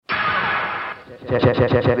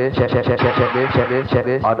check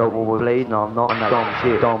this. I don't always blade, no, I'm not on that dumb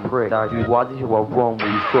shit, dumb prick. Why did you go wrong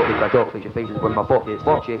when you suck? It's like dog, your face is when my pockets.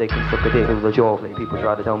 Fuck shit, they can suck a dick with a jaw. People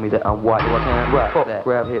try to tell me that I'm white, so I can't rap. Fuck that,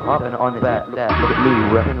 grab hip hop and on the back. Look at me,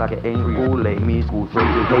 rapping like an angry fool, like me, school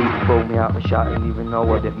crazy hate. Throw me out the shot, ain't even know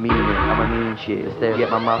what it mean. I'm a mean shit. Instead, get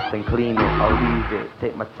my mouth and clean it. I'll leave it.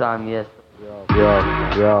 Take my time, yes.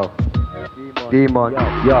 Yo. Demon.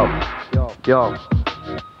 Yo.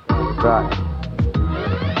 Right.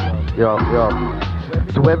 Yo.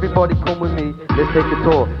 So everybody come with me, let's take a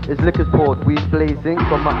tour. It's liquor's poured, weed blazing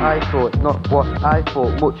from my eye thought. Not what I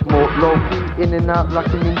thought, much more low-key. In and out like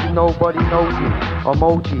a ninja, nobody knows me. I'm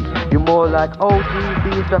OG, you're more like OG.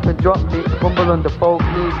 These rap and drop it, fumble on the folk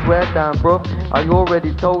knees. Swear down, bro, I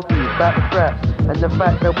already told you. Back the scraps, and the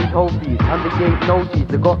fact that we hold these. And the gate no cheese,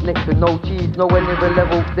 they got next to no cheese. Nowhere near a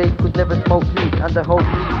level, they could never smoke weed. And the whole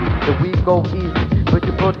please, the weed go easy. But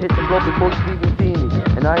your blood hit the floor before you even see me.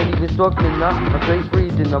 And I ain't even struggling now, I'm straight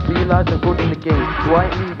breathing. I realise I'm good in the game, so I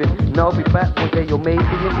ain't leaving. And I'll be back one day or maybe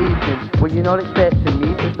an evening when you're not expecting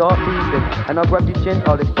me to start breathing. And I'll grab your chin,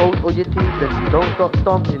 I'll expose all your teeth. And don't stop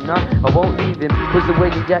stomping now, I won't leave him. Cause the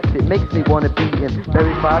way he acts, it makes me wanna beat him.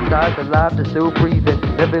 Buried 5 guys alive, they're still breathing,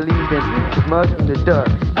 never leaving. Submerged in the dirt,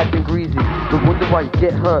 acting greasy. No wonder why you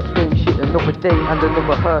get hurt, same shit another day and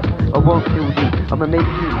another hearse. I won't kill you, I'ma make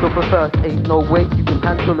you suffer first. Ain't no way you can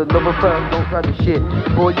handle another verse. Don't try the shit,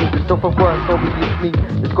 boy you can suffer worse. So believe me,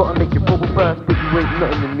 it's gotta make you bubble first. But you ain't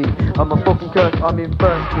nothing to me, I'm a fucking curse. I'm in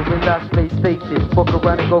first, cause in last place, face it. Fuck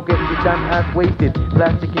around and go get your damn ass wasted.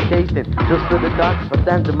 Plastic encasing, just for the dance. My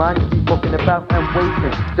stands of mine, you keep fucking about and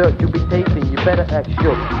wasting. Dirt you be tasting, you better act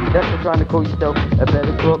shook. That's for trying to call yourself a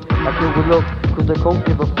better crook. I kill with looks, cause I don't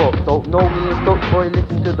give a fuck. Don't know me and sucks, boy,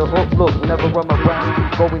 listen to the hook. Look, whenever I'm around,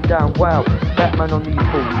 it's going down, wow. Batman on these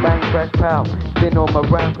fools, bang, crash, pow. Spin on my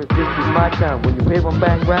round, cause this is my town. When you hear them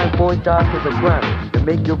bang round, boys die to the ground. To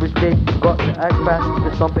make your escape, you got to act fast.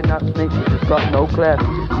 There's something out snakes, you just got no class.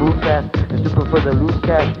 Move fast, and super for the loose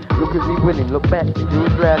cash. Look at me winning, look back, you do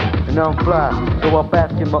last. And now I'm fly, so I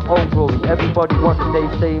bask in my own glory. Everybody wants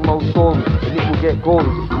the same old story, and it will get gory.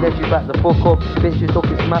 Unless you back the fuck up, bitch you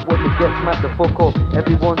talking smack, what you get smacked the fuck up.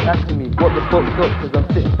 Everyone's asking me, what the fuck's up, cause I'm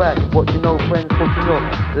sitting back, watching old friends fucking up.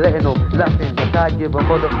 Letting up, laughing, like I give a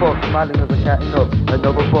motherfuck. Smiling as I'm catting up,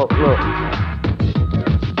 another fuck, look.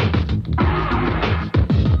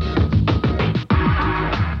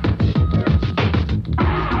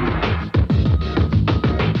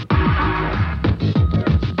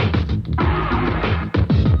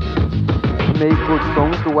 Make good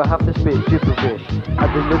songs, do I have to spit gibberish? As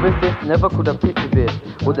a lyricist, never could have pictured this.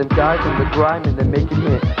 With them guys on the grind and they're making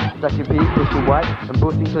hits. Stacking beats, pushing white and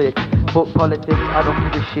busting clicks. Fuck politics, I don't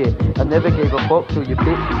give a shit. I never gave a fuck till you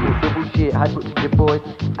bitch, you feel civil shit. High put to your boys,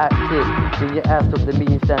 act sick. Bring your ass up the me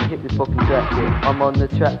and stand, hit this fucking track shit. I'm on the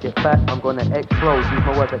track, get back, I'm gonna explode. Use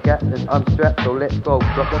my weapon gas and I'm strapped, so let's go.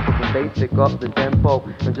 Drop the fucking bass, pick up the tempo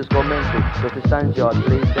and just go mental. Just the stand yard,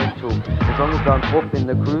 play central. As long as I'm up in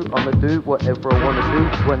the crew, I'ma do whatever I wanna do.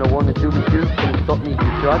 When I wanna do with you, can't stop me,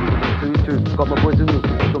 you try to be true. Got my boys with me,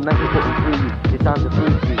 so man can put them through you. It's time to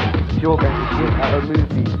prove to you. Pure gangster shit out of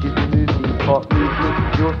movies. Give me movies, hot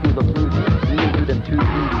movies. Your schools are fruity. Me and do them 2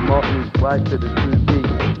 B's, smart moves, right to the true beat.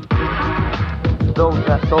 Those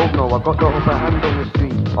that don't know, I got the upper hand on the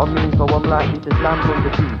street. I mean, so I'm likely to stamp on the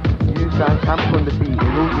beat. You sound camp on the beat,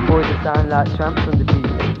 and all you boys that sound like tramps on the beat.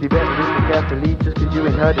 You better listen carefully, just cause you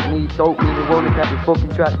ain't heard of me. Don't mean you won't attack this fucking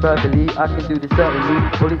track verbally. I can do this certainly,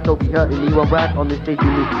 bullets don't be hurting me. One rap on this stage with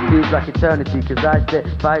me feels like eternity. Cause I set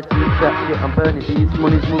fire to the track, shit, I'm burning these.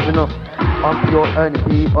 Money's moving up, I'm pure earning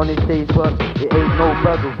P. On this stage work, it ain't no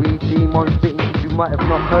burglary. Demon spitting, you might have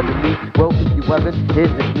not heard of me. Well, if you haven't, here's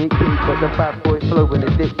the sneak peek. Got the bad boy flow and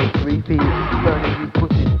addicted 3 feet. Burning you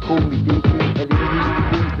pussies, call me DP. LED,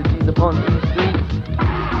 the G's upon these streets.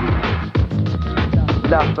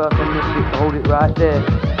 Laugh first on this shit, hold it right there.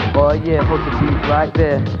 Oh yeah, hold the beat right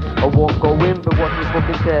there. I won't go in, but watch me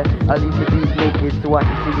fucking tear. I leave the beat naked so I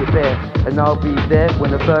can see it bare. And I'll be there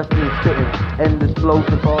when the first thing's spitting. Endless flows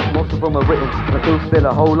and bars, most of them are written. I still spill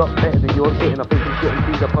a whole lot better than your shit. And I think some shit and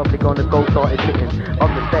see the public on the go start admitting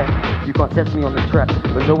I'm the best, you can't test me on the track.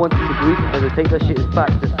 But no one disagrees, as I take that shit as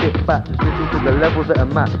fact. Just sit back, just listen to the levels that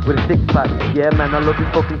I'm at. With a 6-pack, yeah man, I love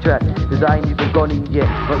this fucking track. Cause I ain't even gone in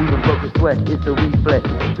yet, not even broke a sweat. It's a reflex,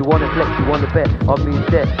 you wanna flex, you wanna bet. I'll be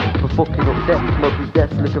dead, for fucking up death. Smoke with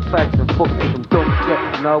death, lick a fags and fuck with some dumb shit.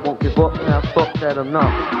 And I won't give up, now fuck that I'm not.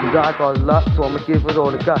 Cause I got a lot, so I'ma give it all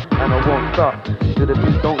I got. And I won't stop, till the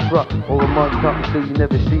beat don't drop. Or I'm on top until you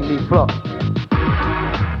never see me flop.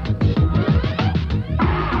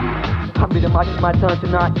 up with the mic, it's my turn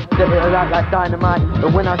tonight. Set it alight like dynamite.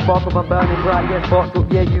 And when I spark up, I'm burning bright. Yeah, sparked up,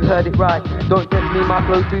 yeah, you heard it right. Don't test me, my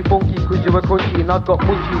flow's too funky, cause you're a crunchy and I've got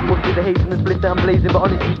munchies. Must be the haze and the split that I'm blazing, but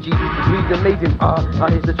honestly, G, it's really amazing. I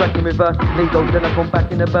hit the track in reverse, lay low, then I come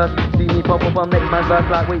back in the burst. See me pop up on next man verse,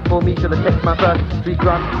 like wait for me, should I text my first? Street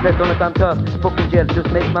ground, left on the damn turf. Fucking jail, just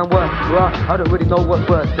makes man worse. Right, I don't really know what's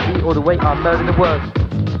worse, the beat or the way I murder the words.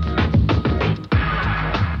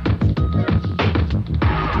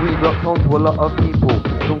 We blocked on to a lot of people,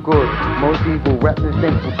 some good, most evil, raps and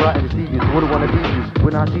stinks, I'm trying to see you, so I wouldn't wanna be you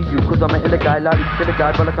when I see you, cause I'm an iller guy, like to kill a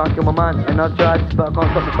guy, but I can't kill my mind, and I've tried, but I can't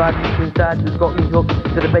stop the vibe deep inside, it's got me hooked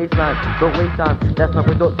to the baseline, don't waste time, that's not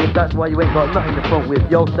productive, that's why you ain't got nothing to front with,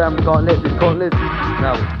 yo Sam, we can't let this, can't live,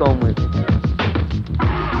 now it's done with.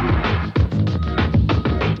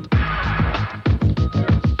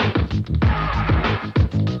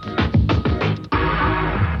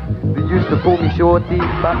 Used to call me shorty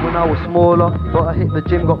back when I was smaller, but I hit the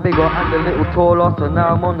gym, got bigger and a little taller, so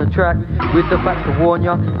now I'm on the track with the facts to warn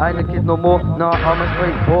ya. I ain't a kid no more, nah, I'm a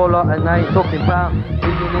straight baller, and I ain't talking about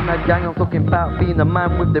being in a gang, I'm talking about being a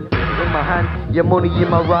man with the in my hand, yeah, money in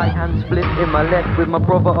my right hand, split in my left, with my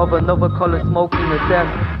brother of another colour smoking a death,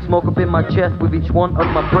 smoke up in my chest with each one of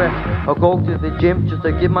my breaths. I go to the gym just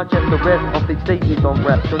to give my chest a rest, I'm fixated on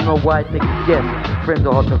rap, don't know why I take a guess. Friends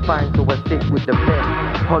are hard to find, so I stick with the best.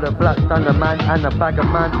 Hold a black standard man and a bag of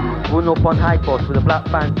man. Run up on high cross with a black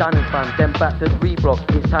bandana fan. Then back to 3 blocks,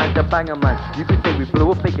 it's time to bang a man. You could say we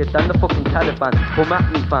blew up bigger than the fucking Taliban. Come at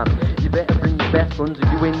me fam, you better bring your best guns or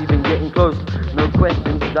you ain't even getting close. No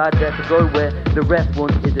questions, I dare to go where the rest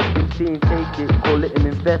want is a 16, take it, call it an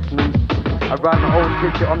investment. I write my own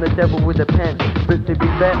scripture, I'm the devil with a pen. But to be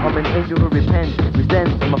fair, I'm an angel who repents.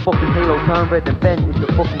 Resents, and my fucking halo turn red and bent. It's the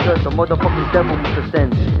fucking curse, the motherfucking devil must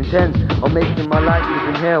ascend. Intense, I'm making my life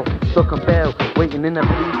live in hell. Stuck on bail, waiting in a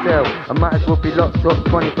police cell. I might as well be locked up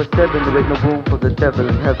 24/7. There ain't no room for the devil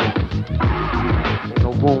in heaven. Ain't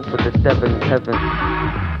no room for the devil in heaven.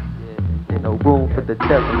 Ain't no room for the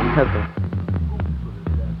devil in heaven.